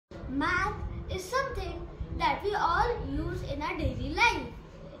Math is something that we all use in our daily life.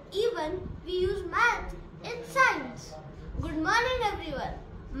 Even we use math in science. Good morning everyone.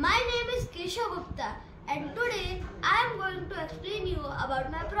 My name is Keshav Gupta and today I am going to explain you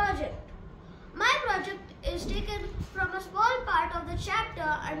about my project. My project is taken from a small part of the chapter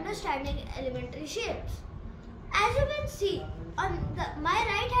Understanding Elementary Shapes. As you can see, on my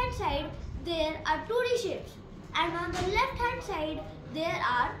right hand side there are 2D shapes and on the left hand side there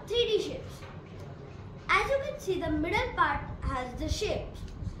are 3D shapes. As you can see, the middle part has the shapes.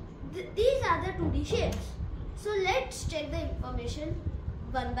 These are the 2D shapes. So let's check the information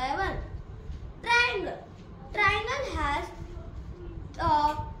one by one. Triangle. Triangle has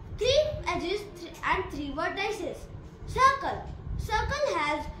 3 edges and 3 vertices. Circle. Circle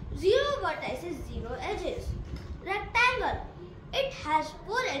has 0 vertices, 0 edges. Rectangle. It has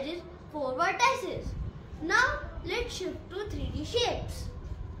 4 edges, 4 vertices. Now let's shift to 3D shapes.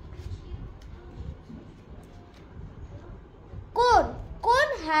 Cone.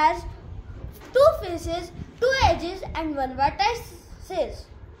 Cone has 2 faces, 2 edges and 1 vertices.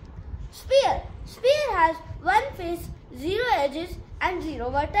 Sphere. Sphere has 1 face, 0 edges and 0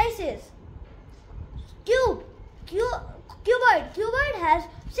 vertices. Cube. Cuboid. Cuboid has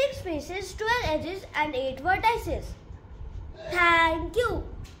 6 faces, 12 edges and 8 vertices. Thank you.